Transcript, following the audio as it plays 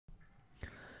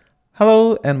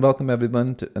Hello and welcome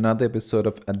everyone to another episode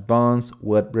of Advanced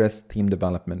WordPress Theme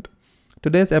Development.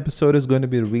 Today's episode is going to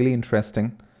be really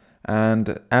interesting,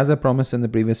 and as I promised in the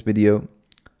previous video,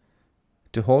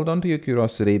 to hold on to your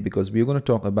curiosity, because we're going to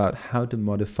talk about how to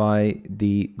modify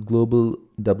the global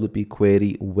WP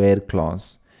query where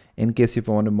clause. In case if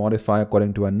you want to modify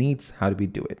according to our needs, how do we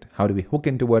do it? How do we hook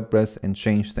into WordPress and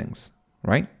change things,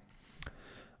 right?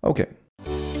 Okay.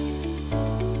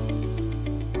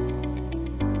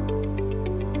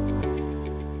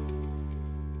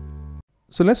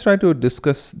 So let's try to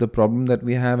discuss the problem that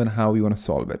we have and how we want to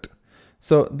solve it.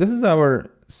 So this is our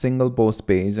single post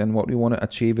page, and what we want to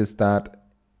achieve is that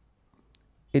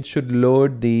it should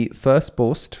load the first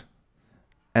post,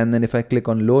 and then if I click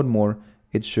on load more,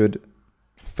 it should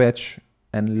fetch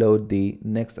and load the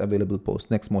next available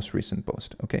post, next most recent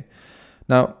post. Okay.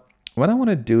 Now, when I want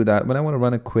to do that, when I want to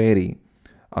run a query,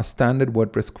 a standard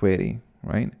WordPress query,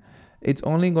 right? It's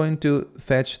only going to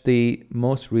fetch the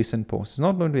most recent post. It's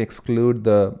not going to exclude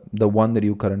the one that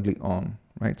you're currently on,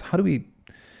 right? So how do we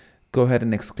go ahead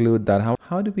and exclude that?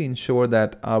 How do we ensure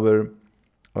that our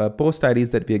post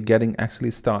IDs that we are getting actually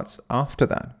starts after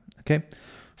that? Okay.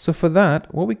 So for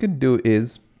that, what we could do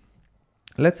is,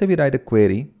 let's say we write a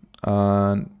query,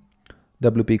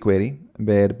 WP query,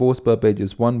 where post per page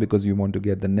is 1 because you want to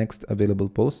get the next available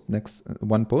post, next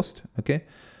one post. Okay.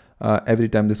 Every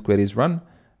time this query is run,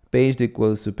 page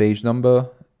equals to page number,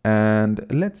 and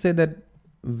let's say that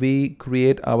we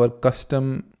create our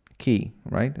custom key,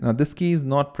 right? Now this key is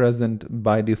not present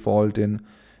by default in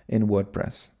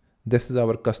WordPress. This is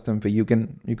our custom key. You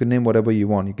can name whatever you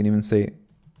want. You can even say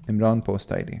Imran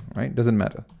post ID, right? Doesn't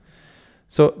matter.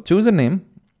 So choose a name,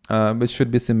 which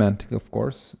should be semantic, of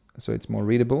course, so it's more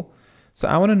readable. So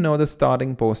I want to know the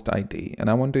starting post ID, and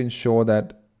I want to ensure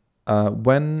that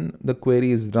when the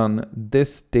query is run,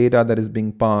 this data that is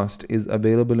being passed is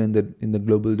available in the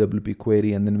global WP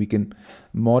query, and then we can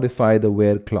modify the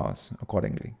where clause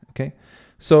accordingly. Okay.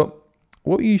 So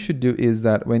what you should do is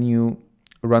that when you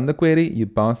run the query, you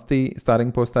pass the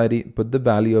starting post ID, put the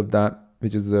value of that,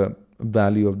 which is the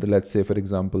value of the, let's say, for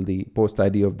example, the post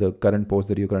ID of the current post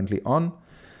that you're currently on.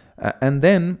 And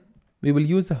then we will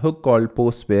use a hook called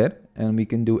post where, and we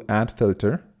can do add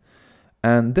filter.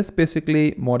 And this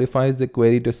basically modifies the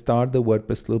query to start the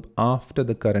WordPress loop after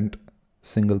the current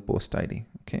single post ID.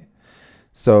 Okay.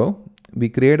 So we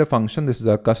create a function. This is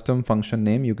our custom function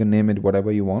name. You can name it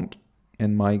whatever you want.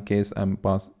 In my case, I'm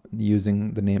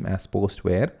using the name as post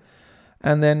where,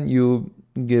 and then you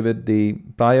give it the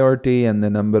priority and the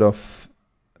number of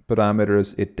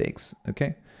parameters it takes.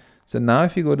 Okay. So now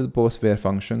if you go to the post where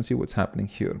function, see what's happening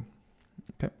here.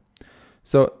 Okay.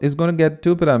 So it's going to get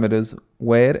two parameters,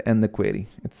 where and the query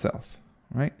itself,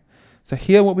 right? So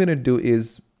here what we're going to do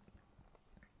is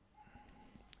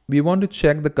we want to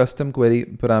check the custom query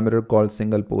parameter called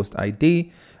single post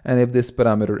ID. And if this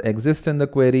parameter exists in the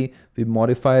query, we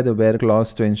modify the where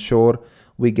clause to ensure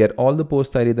we get all the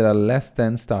post ID that are less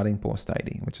than starting post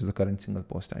ID, which is the current single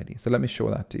post ID. So let me show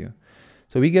that to you.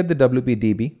 So we get the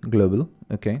WPDB global,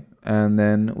 okay? And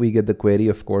then we get the query,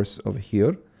 of course, over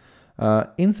here.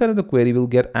 Inside of the query, we'll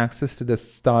get access to the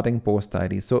starting post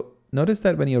ID. So notice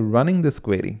that when you're running this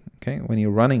query, okay, when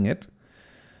you're running it,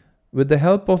 with the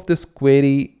help of this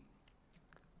query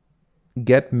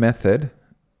get method,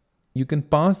 you can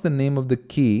pass the name of the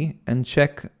key and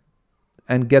check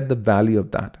and get the value of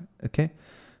that. Okay.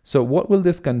 So what will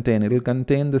this contain? It will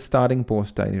contain the starting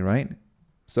post ID, right?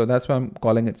 So that's why I'm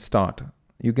calling it start.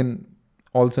 You can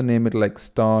also name it like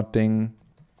starting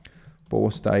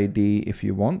post ID if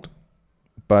you want,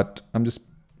 but I'm just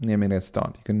naming it as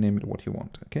start. You can name it what you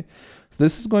want. Okay. So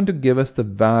this is going to give us the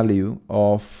value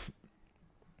of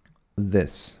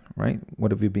this, right?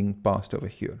 What have we being passed over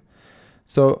here?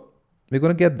 So we're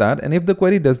going to get that. And if the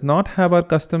query does not have our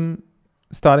custom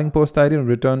starting post ID,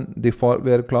 return default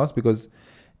where clause, because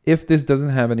if this doesn't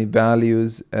have any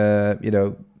values,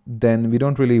 then we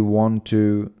don't really want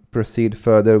to proceed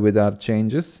further with our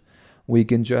changes. We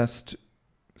can just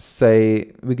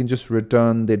say, we can just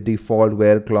return the default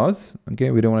where clause. Okay.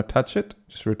 We don't want to touch it.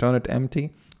 Just return it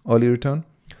empty, early return.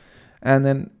 And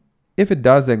then if it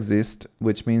does exist,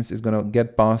 which means it's going to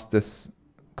get past this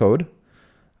code,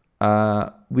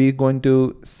 we're going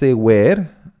to say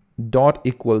where dot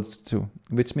equals to,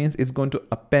 which means it's going to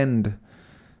append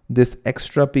this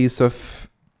extra piece of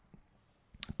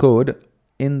code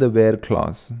in the where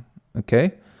clause.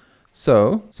 Okay.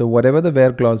 So whatever the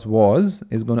where clause was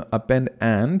is going to append,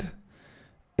 and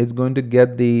it's going to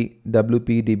get the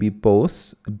WPDB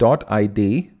post dot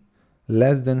ID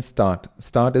less than start.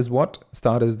 Start is what?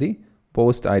 Start is the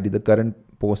post ID, the current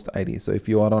post ID. So if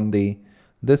you are on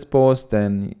this post,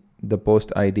 then the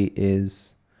post ID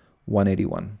is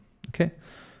 181. Okay,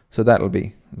 so that'll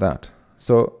be that.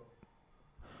 So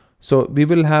we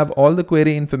will have all the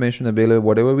query information available,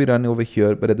 whatever we run over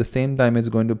here, but at the same time, it's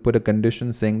going to put a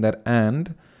condition saying that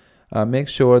and make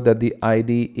sure that the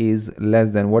ID is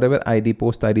less than whatever ID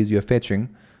post IDs you're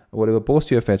fetching, whatever post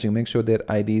you're fetching, make sure their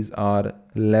IDs are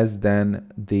less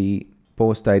than the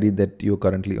post ID that you're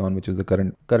currently on, which is the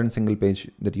current single page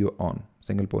that you're on,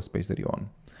 single post page that you're on.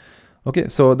 Okay,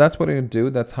 so that's what you're going to do.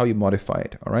 That's how you modify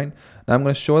it. All right. Now I'm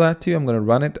going to show that to you. I'm going to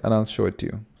run it and I'll show it to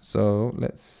you. So I'm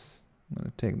going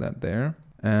to take that there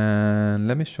and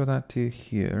let me show that to you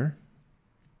here.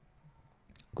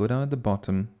 Go down at the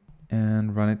bottom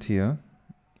and run it here.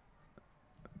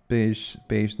 Page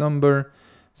number,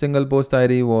 single post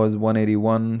ID was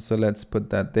 181. So let's put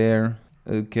that there.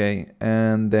 Okay.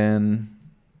 And then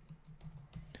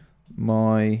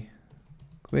my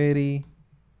query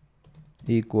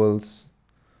equals,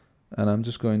 and I'm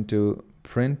just going to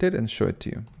print it and show it to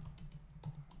you.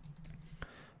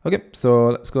 Okay, so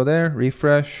let's go there,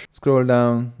 refresh, scroll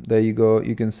down, there you go.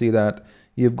 You can see that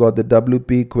you've got the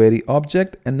WP query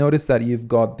object, and notice that you've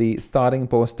got the starting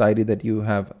post ID that you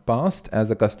have passed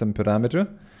as a custom parameter.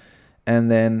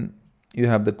 And then you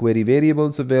have the query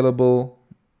variables available,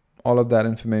 all of that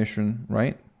information,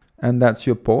 right? And that's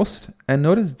your post. And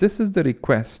notice this is the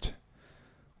request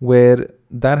where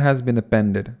that has been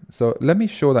appended. So let me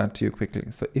show that to you quickly.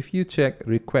 So if you check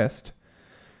request,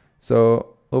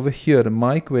 so over here,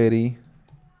 my query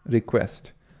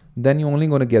request, then you're only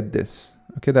going to get this.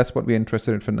 Okay, that's what we're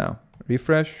interested in for now.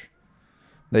 Refresh,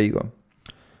 there you go.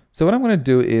 So what I'm going to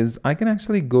do is I can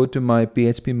actually go to my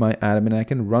PHP my admin. I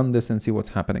can run this and see what's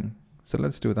happening. So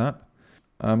let's do that.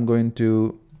 I'm going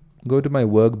to go to my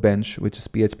workbench, which is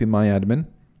PHP my admin.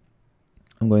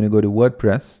 I'm going to go to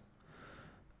WordPress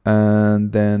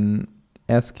and then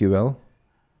SQL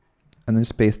and then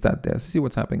just paste that there. So see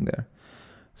what's happening there.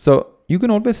 So you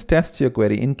can always test your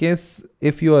query in case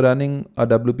if you are running a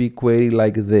WP query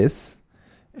like this,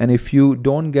 and if you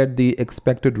don't get the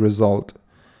expected result,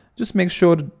 just make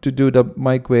sure to do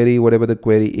my query, whatever the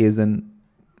query is, and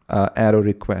add a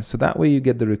request. So that way you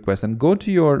get the request and go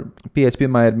to your PHP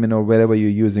my admin or wherever you're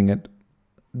using it,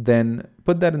 then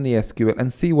put that in the SQL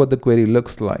and see what the query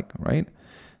looks like, right?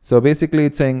 So basically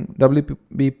it's saying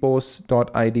WP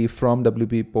post.id from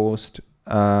WP post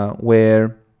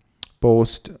where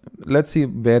post, let's see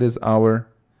where is our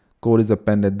code is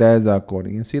appended. There's our code.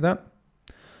 You can see that.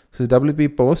 So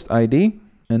WP post ID,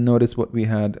 and notice what we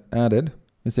had added.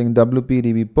 We're saying WP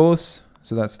DB post.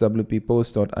 So that's WP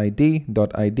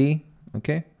post.id.id.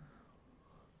 Okay.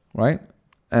 Right.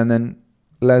 And then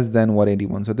less than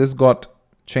 181. So this got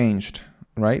changed,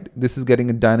 right? This is getting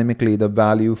it dynamically. The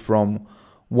value from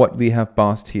what we have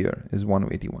passed here is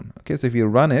 181. Okay. So if you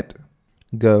run it,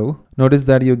 go, notice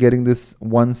that you're getting this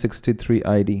 163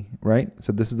 ID, right?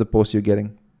 So this is the post you're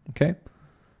getting. Okay.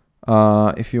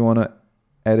 If you want to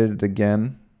edit it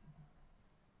again,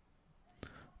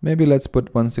 maybe let's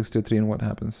put 163 and what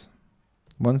happens.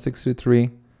 163,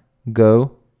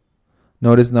 go.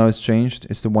 Notice now it's changed.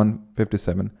 It's to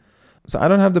 157. So I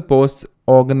don't have the posts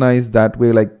organized that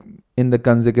way, like in the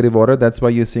consecutive order. That's why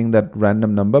you're seeing that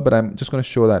random number, but I'm just going to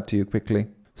show that to you quickly.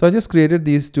 So I just created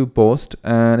these two posts,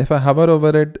 and if I hover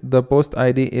over it, the post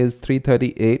ID is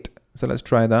 338. So let's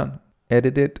try that.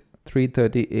 Edit it,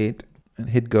 338, and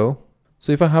hit go.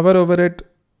 So if I hover over it,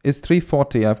 it's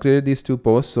 340. I've created these two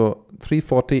posts. So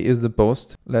 340 is the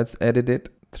post. Let's edit it,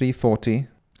 340,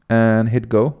 and hit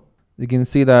go. You can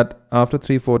see that after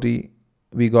 340,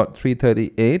 we got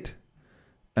 338.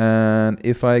 And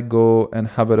if I go and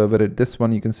hover over it, this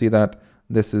one, you can see that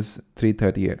this is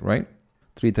 338, right?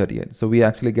 338. So we're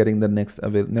actually getting the next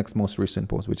most recent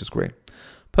post, which is great.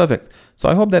 Perfect. So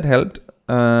I hope that helped,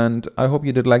 and I hope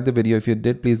you did like the video. If you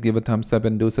did, please give a thumbs up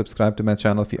and do subscribe to my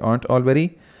channel if you aren't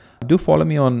already. Do follow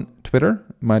me on Twitter.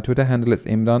 My Twitter handle is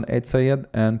imranhsayed,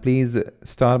 and please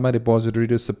start my repository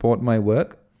to support my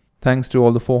work. Thanks to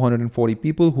all the 440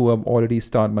 people who have already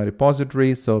started my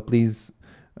repository. So please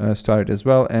start it as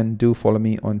well, and do follow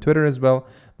me on Twitter as well.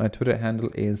 My Twitter handle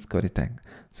is Codeytek.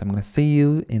 So I'm going to see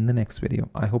you in the next video.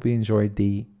 I hope you enjoyed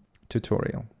the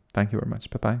tutorial. Thank you very much.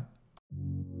 Bye-bye.